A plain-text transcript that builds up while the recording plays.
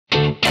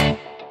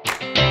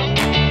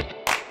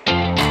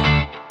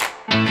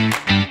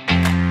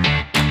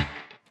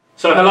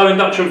So hello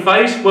Induction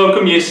phase,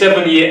 welcome Year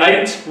 7, Year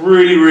 8.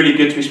 Really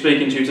good to be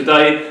speaking to you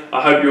today. I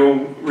hope you're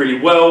all really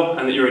well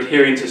and that you're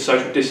adhering to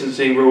social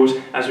distancing rules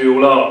as we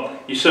all are.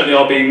 You certainly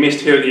are being missed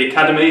here at the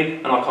Academy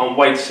and I can't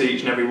wait to see each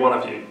and every one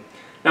of you.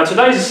 Now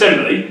today's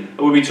assembly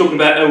we'll be talking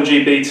about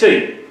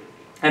LGBT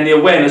and the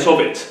awareness of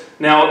it.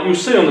 Now you'll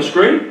see on the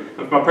screen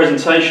of my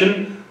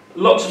presentation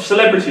lots of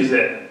celebrities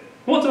there.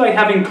 What do they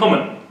have in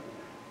common?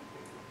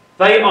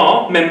 They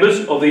are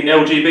members of the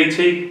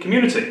LGBT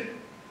community.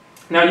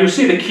 Now you'll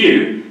see the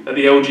Q at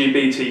the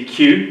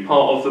LGBTQ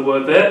part of the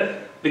word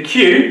there. The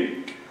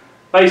Q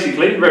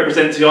basically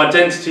represents the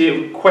identity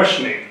of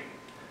questioning.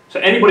 So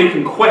anybody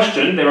can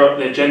question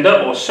their gender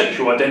or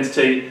sexual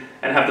identity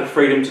and have the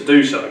freedom to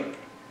do so.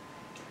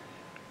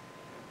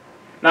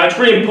 Now it's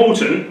really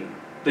important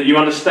that you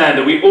understand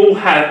that we all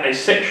have a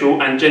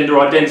sexual and gender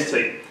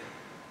identity.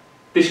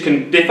 This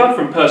can differ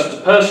from person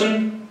to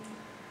person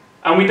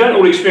and we don't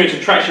all experience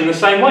attraction in the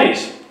same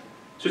ways.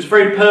 So it's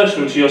very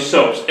personal to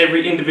yourselves.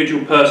 Every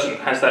individual person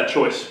has that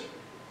choice.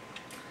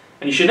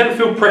 And you should never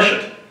feel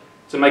pressured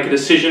to make a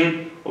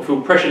decision or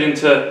feel pressured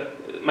into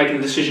making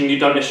a decision you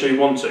don't necessarily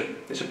want to.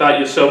 It's about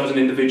yourself as an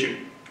individual.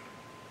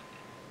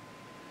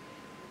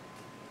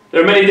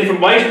 There are many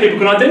different ways people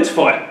can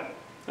identify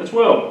as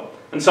well.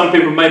 And some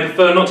people may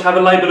prefer not to have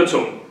a label at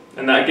all.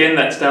 And that, again,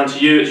 that's down to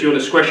you. It's your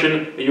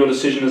discretion and your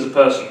decision as a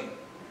person.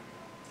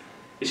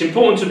 It's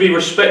important to be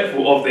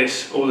respectful of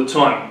this all the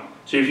time.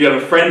 So if you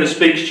have a friend that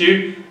speaks to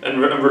you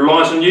and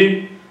relies on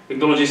you,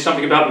 acknowledges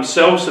something about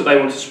themselves that they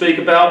want to speak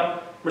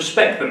about,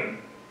 respect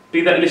them.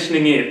 Be that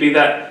listening ear, be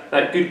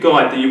that good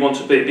guide that you want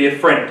to be a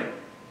friend.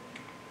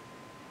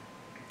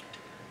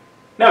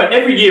 Now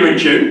every year in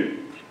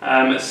June,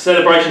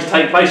 celebrations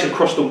take place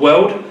across the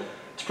world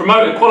to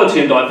promote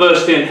equality and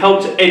diversity and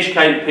help to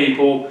educate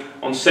people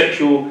on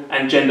sexual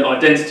and gender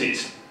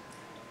identities.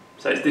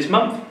 So it's this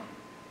month.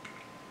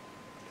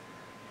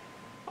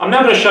 I'm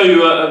now going to show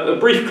you a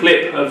brief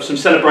clip of some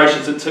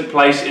celebrations that took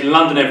place in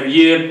London every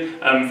year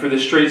through the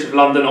streets of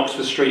London,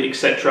 Oxford Street,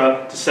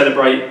 etc. to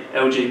celebrate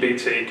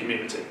LGBT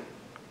community.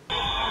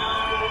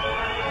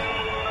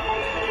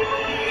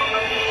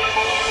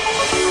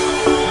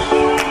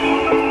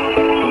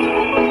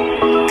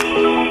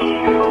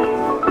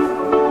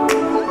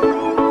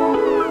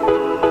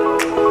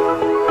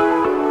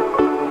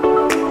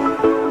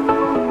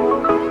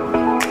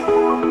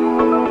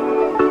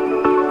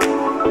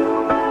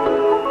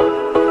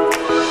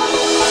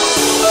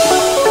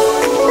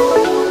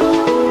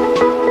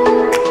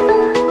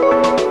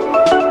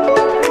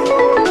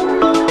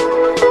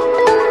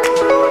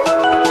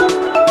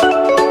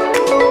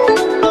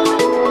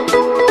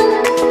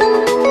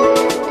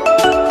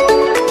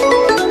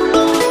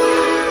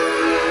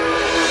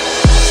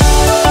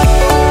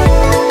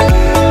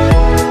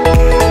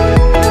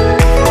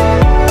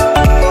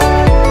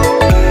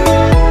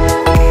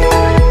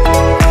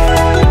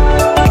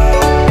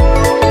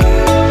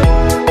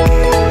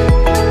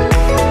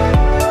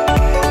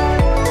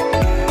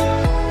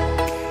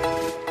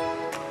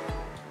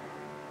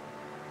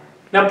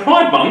 Now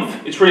Pride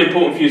Month, it's really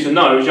important for you to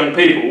know as young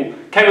people,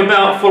 came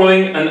about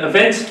following an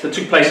event that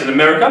took place in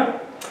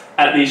America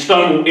at the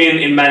Stonewall Inn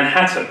in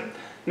Manhattan.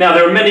 Now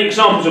there are many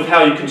examples of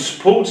how you can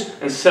support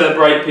and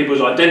celebrate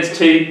people's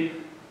identity,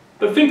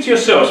 but think to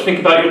yourselves, think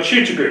about your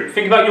tutor group,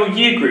 think about your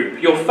year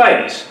group, your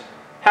phase,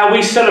 how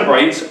we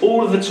celebrate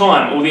all of the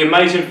time, all the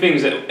amazing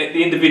things that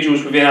the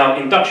individuals within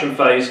our induction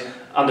phase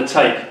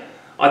undertake.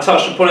 I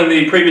touched upon in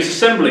the previous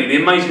assembly,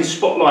 the amazing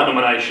spotlight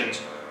nominations,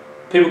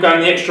 people going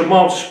the extra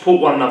mile to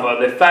support one another,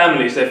 their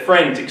families, their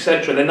friends,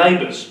 etc., their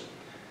neighbours.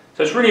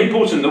 So it's really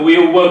important that we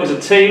all work as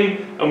a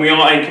team and we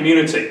are a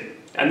community.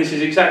 And this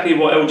is exactly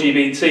what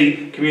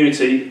LGBT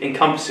community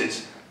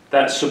encompasses,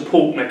 that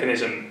support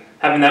mechanism,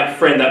 having that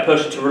friend, that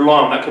person to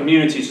rely on, that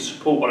community to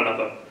support one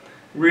another.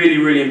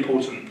 Really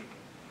important.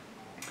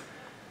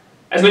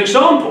 As an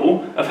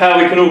example of how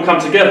we can all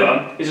come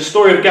together is a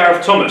story of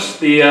Gareth Thomas,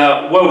 the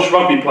Welsh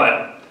rugby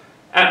player.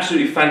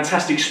 Absolutely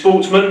fantastic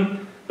sportsman,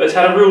 but has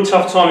had a real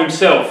tough time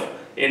himself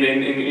in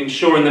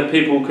ensuring that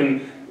people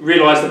can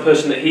realise the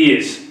person that he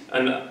is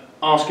and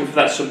asking for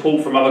that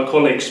support from other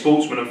colleagues,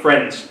 sportsmen and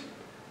friends.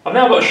 I've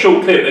now got a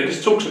short clip that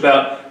just talks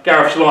about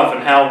Gareth's life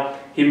and how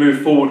he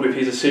moved forward with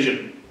his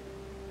decision.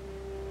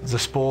 The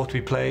sport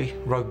we play,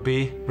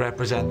 rugby,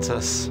 represents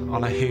us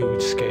on a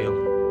huge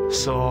scale.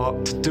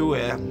 So to do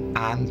it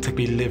and to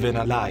be living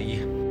a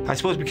lie, I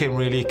suppose became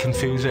really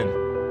confusing.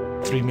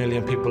 3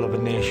 million people of a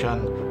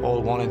nation,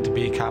 all wanting to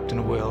be captain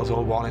of Wales,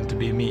 all wanting to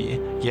be me,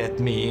 yet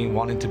me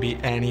wanting to be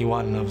any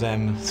one of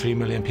them 3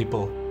 million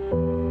people.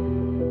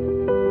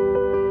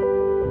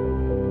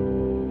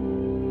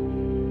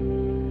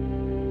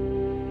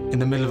 In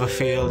the middle of a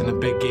field, in a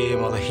big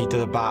game or the heat of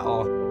the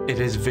battle,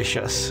 it is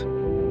vicious.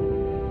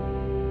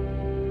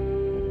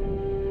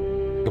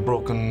 A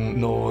broken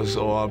nose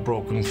or a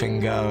broken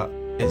finger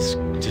is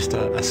just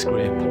a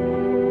scrape.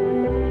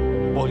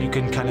 All you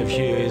can kind of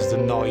hear is the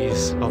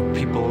noise of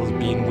people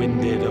being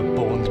winded, of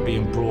bones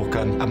being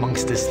broken,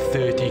 amongst this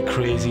 30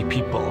 crazy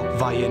people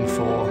vying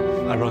for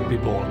a rugby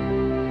ball.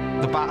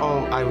 The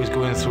battle I was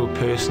going through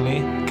personally,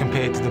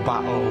 compared to the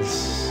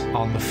battles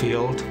on the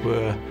field,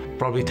 were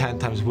probably 10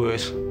 times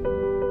worse.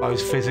 I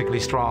was physically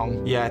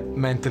strong, yet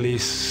mentally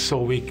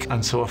so weak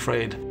and so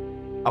afraid.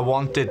 I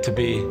wanted to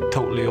be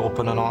totally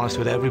open and honest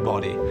with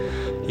everybody,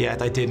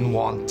 yet I didn't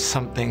want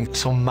something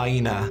so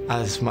minor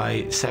as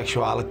my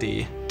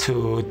sexuality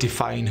to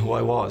define who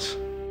I was.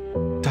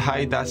 To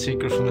hide that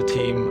secret from the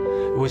team,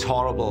 it was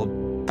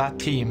horrible. That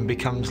team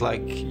becomes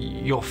like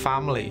your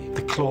family,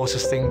 the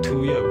closest thing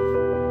to you.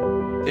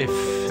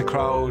 If the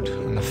crowd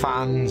and the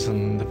fans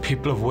and the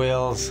people of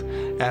Wales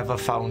ever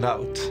found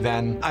out,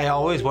 then I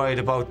always worried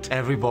about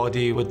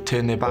everybody would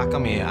turn their back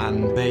on me,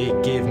 and they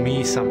gave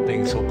me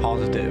something so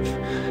positive,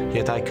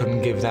 yet I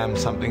couldn't give them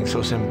something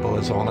so simple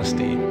as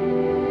honesty.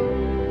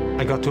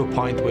 I got to a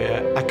point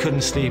where I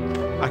couldn't sleep,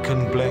 I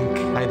couldn't blink.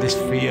 I had this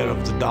fear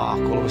of the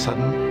dark all of a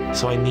sudden,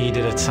 so I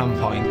needed at some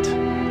point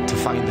to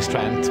find the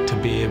strength to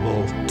be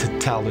able to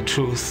tell the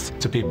truth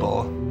to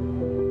people.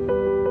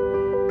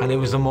 And it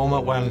was the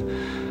moment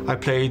when I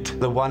played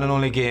the one and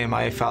only game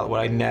I felt where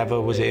I never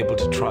was able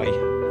to try.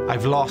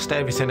 I've lost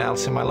everything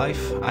else in my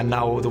life, and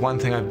now the one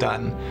thing I've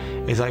done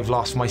is I've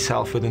lost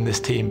myself within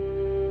this team.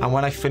 And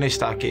when I finished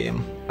that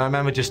game, I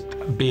remember just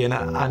being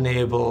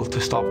unable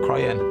to stop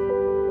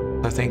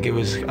crying. I think it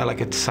was like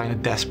a sign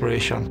of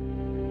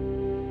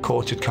desperation.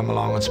 Coach had come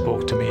along and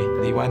spoke to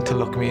me. He went to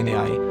look me in the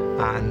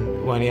eye,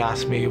 and when he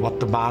asked me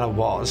what the matter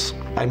was,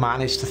 I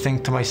managed to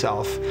think to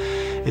myself,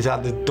 is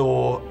that the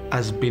door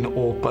has been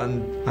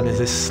opened and there's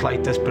this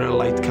slightest bit of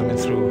light coming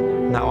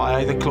through. Now I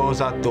either close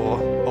that door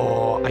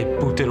or I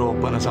boot it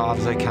open as hard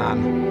as I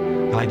can,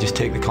 and I just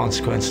take the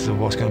consequences of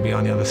what's going to be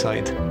on the other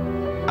side.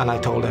 And I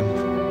told him.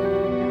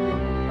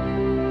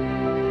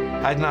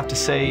 I didn't have to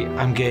say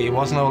I'm gay, it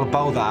wasn't all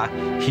about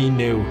that, he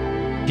knew.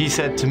 He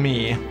said to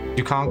me,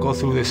 you can't go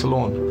through this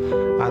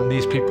alone, and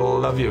these people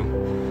love you.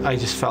 I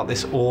just felt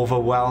this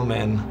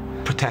overwhelming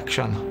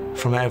protection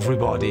from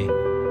everybody.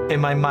 In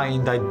my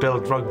mind, I'd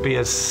built rugby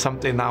as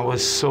something that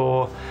was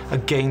so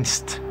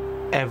against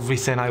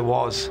everything I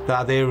was,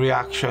 that their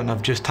reaction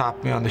of just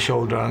tapping me on the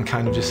shoulder and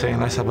kind of just saying,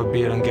 let's have a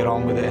beer and get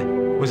on with it,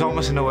 was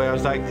almost in a way I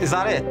was like, is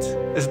that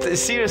it?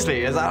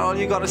 Seriously, is that all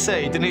you got to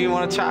say? Didn't you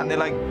want to chat? And they're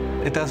like,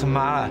 it doesn't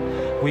matter.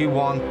 We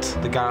want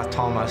the Gareth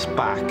Thomas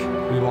back.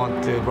 We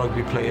want the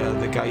rugby player,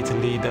 the guy to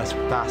lead us.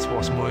 That's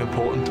what's more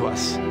important to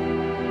us.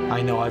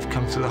 I know I've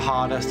come through the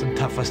hardest and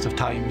toughest of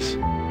times.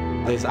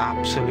 There's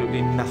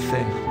absolutely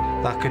nothing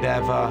that could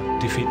ever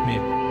defeat me.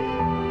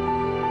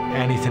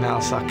 Anything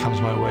else that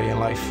comes my way in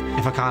life,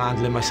 if I can't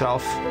handle it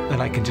myself,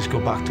 then I can just go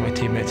back to my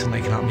teammates and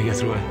they can help me get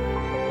through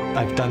it.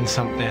 I've done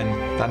something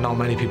that not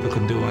many people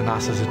can do, and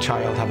that's as a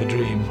child have a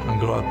dream and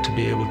grow up to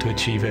be able to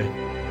achieve it.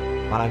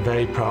 And I'm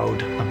very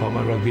proud about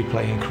my rugby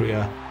playing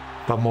career,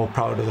 but more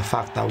proud of the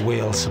fact that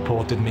Wales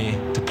supported me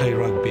to play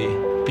rugby,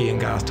 being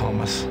Gareth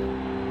Thomas,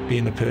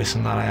 being the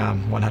person that I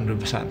am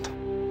 100%.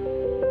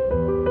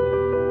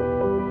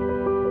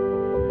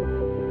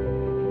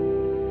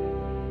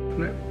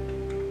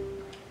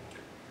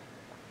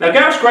 Now,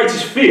 Gareth's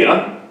greatest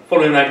fear,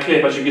 following that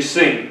clip as you've just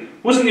seen,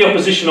 wasn't the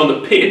opposition on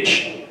the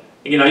pitch.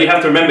 You know, you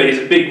have to remember he's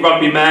a big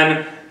rugby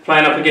man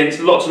playing up against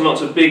lots and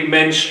lots of big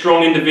men,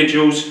 strong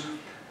individuals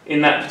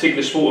in that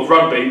particular sport of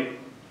rugby.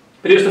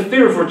 But it was the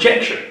fear of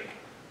rejection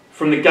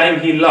from the game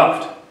he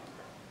loved.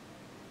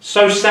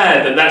 So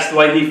sad that that's the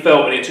way he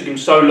felt, and it took him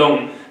so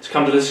long to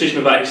come to the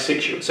decision about his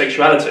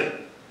sexuality.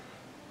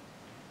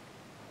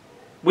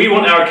 We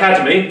want our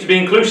academy to be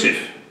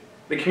inclusive,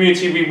 the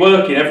community we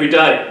work in every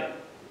day.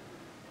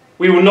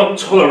 We will not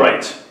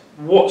tolerate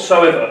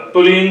whatsoever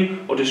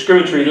bullying or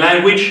discriminatory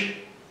language.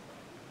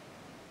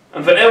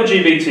 And for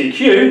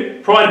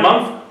LGBTQ, Pride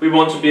Month, we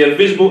want to be a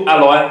visible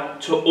ally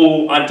to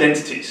all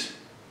identities.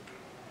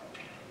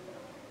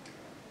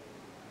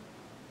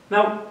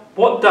 Now,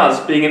 what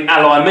does being an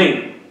ally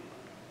mean?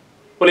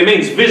 Well, it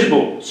means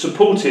visible,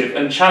 supportive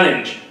and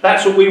challenge.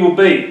 That's what we will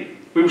be.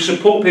 We will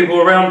support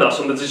people around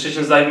us on the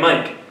decisions they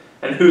make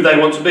and who they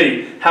want to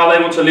be, how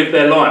they want to live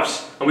their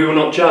lives, and we will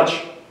not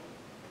judge.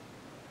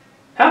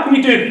 How can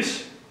we do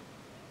this?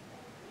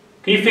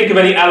 Can you think of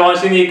any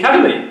allies in the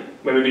academy?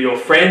 Whether it be your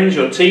friends,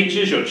 your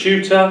teachers, your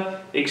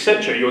tutor,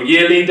 etc., your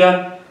year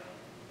leader.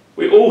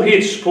 We're all here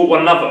to support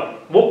one another.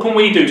 What can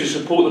we do to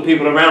support the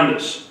people around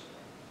us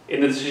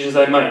in the decisions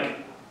they make?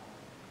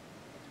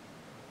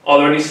 Are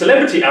there any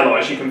celebrity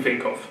allies you can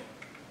think of?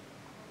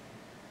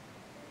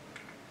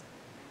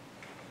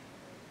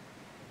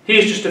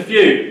 Here's just a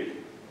few.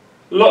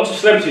 Lots of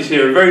celebrities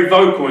here are very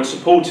vocal in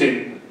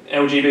supporting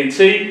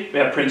LGBT. We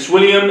have Prince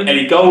William,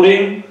 Ellie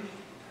Goulding,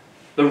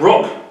 The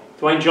Rock,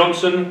 Dwayne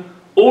Johnson.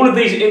 All of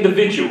these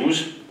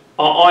individuals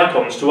are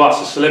icons to us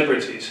as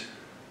celebrities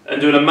and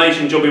do an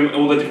amazing job in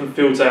all the different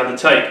fields they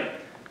undertake.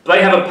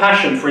 They have a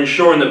passion for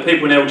ensuring that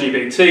people in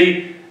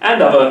LGBT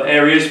and other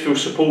areas feel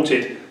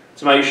supported,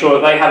 to make sure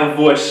that they have a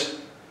voice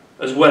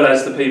as well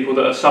as the people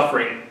that are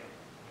suffering.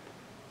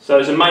 So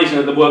it's amazing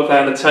that the work they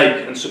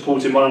undertake and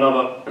supporting one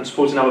another and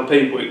supporting other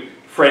people,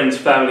 friends,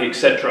 family,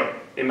 etc.,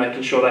 in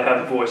making sure they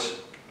have a voice.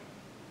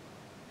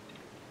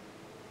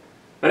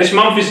 Now this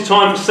month is a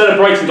time for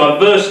celebrating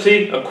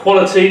diversity,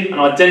 equality and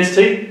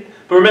identity.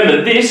 But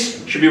remember,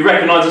 this should be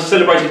recognised and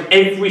celebrated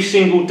every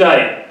single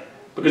day.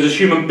 Because as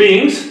human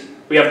beings,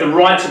 we have the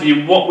right to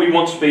be what we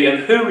want to be and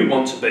who we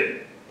want to be.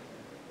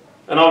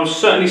 And I would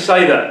certainly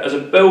say that as a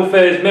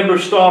Belfairs member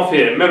of staff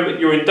here,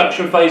 your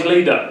induction phase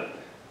leader,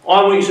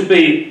 I want you to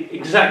be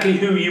exactly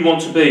who you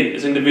want to be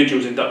as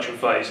individuals in induction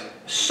phase.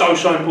 So,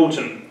 so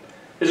important.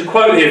 There's a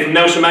quote here from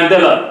Nelson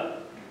Mandela.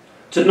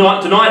 To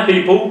deny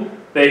people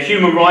their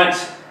human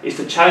rights is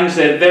to challenge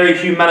their very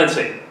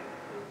humanity.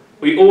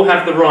 We all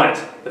have the right,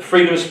 the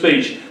freedom of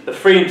speech, the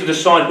freedom to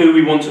decide who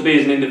we want to be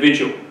as an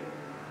individual.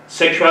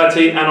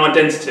 Sexuality and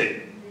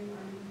identity.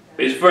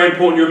 But it's very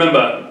important you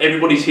remember,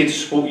 everybody's here to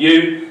support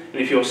you.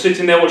 And if you're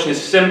sitting there watching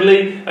this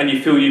assembly and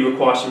you feel you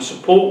require some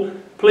support,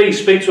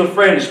 please speak to a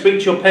friend,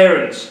 speak to your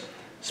parents,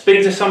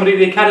 speak to somebody at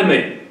the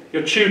academy,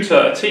 your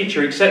tutor, a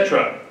teacher,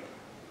 etc.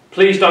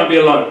 Please don't be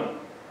alone.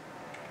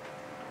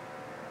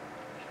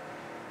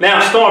 Now,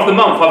 start of the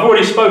month. I've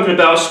already spoken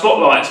about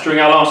spotlights during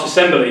our last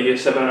assembly, year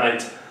 7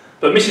 and 8.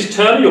 But Mrs.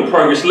 Turner, your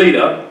progress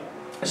leader,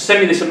 has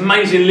sent me this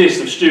amazing list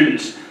of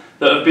students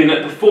that have been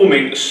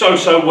performing so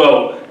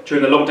well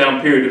during the lockdown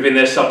period within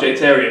their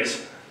subject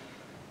areas.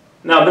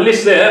 Now the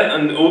list there,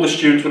 and all the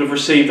students would have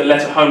received a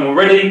letter home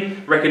already,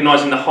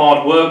 recognising the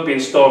hard work being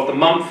star of the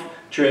month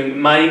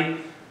during May,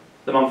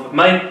 the month of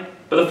May.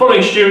 But the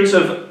following students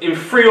have, in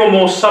 3 or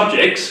more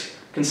subjects,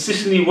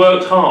 consistently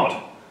worked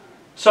hard.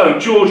 So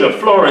Georgia,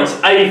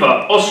 Florence,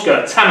 Ava,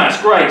 Oscar,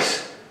 Tamas,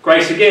 Grace,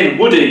 Grace again,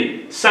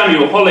 Woody,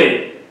 Samuel,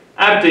 Holly,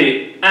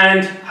 Abdi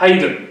and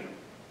Hayden.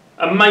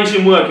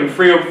 Amazing work in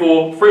 3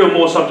 or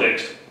more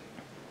subjects.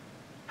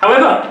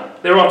 However,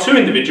 there are 2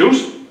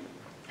 individuals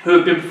who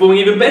have been performing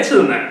even better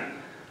than that,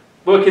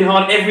 working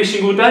hard every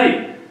single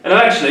day, and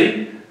have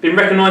actually been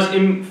recognised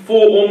in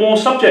 4 or more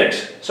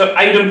subjects. So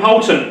Aidan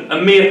Poulton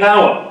and Mia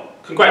Power,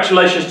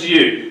 congratulations to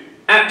you.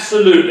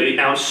 Absolutely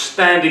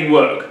outstanding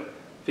work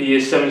for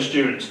Year 7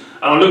 students.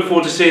 And I look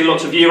forward to seeing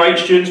lots of Year 8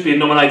 students being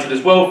nominated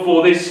as well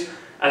for this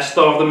as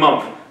Star of the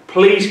Month.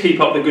 Please keep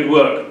up the good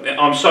work.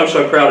 I'm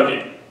so proud of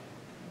you.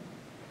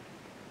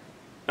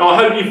 Now I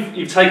hope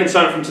you've taken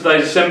something from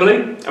today's assembly,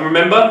 and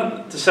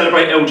remember to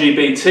celebrate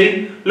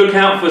LGBT. Look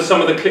out for some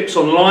of the clips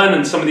online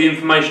and some of the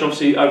information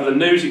obviously over the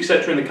news,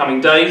 etc. in the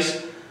coming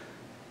days.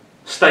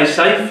 Stay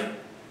safe,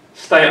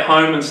 stay at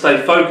home and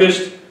stay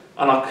focused,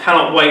 and I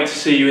cannot wait to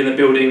see you in the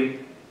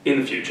building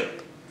in the future.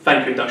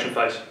 Thank you, Induction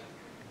Phase.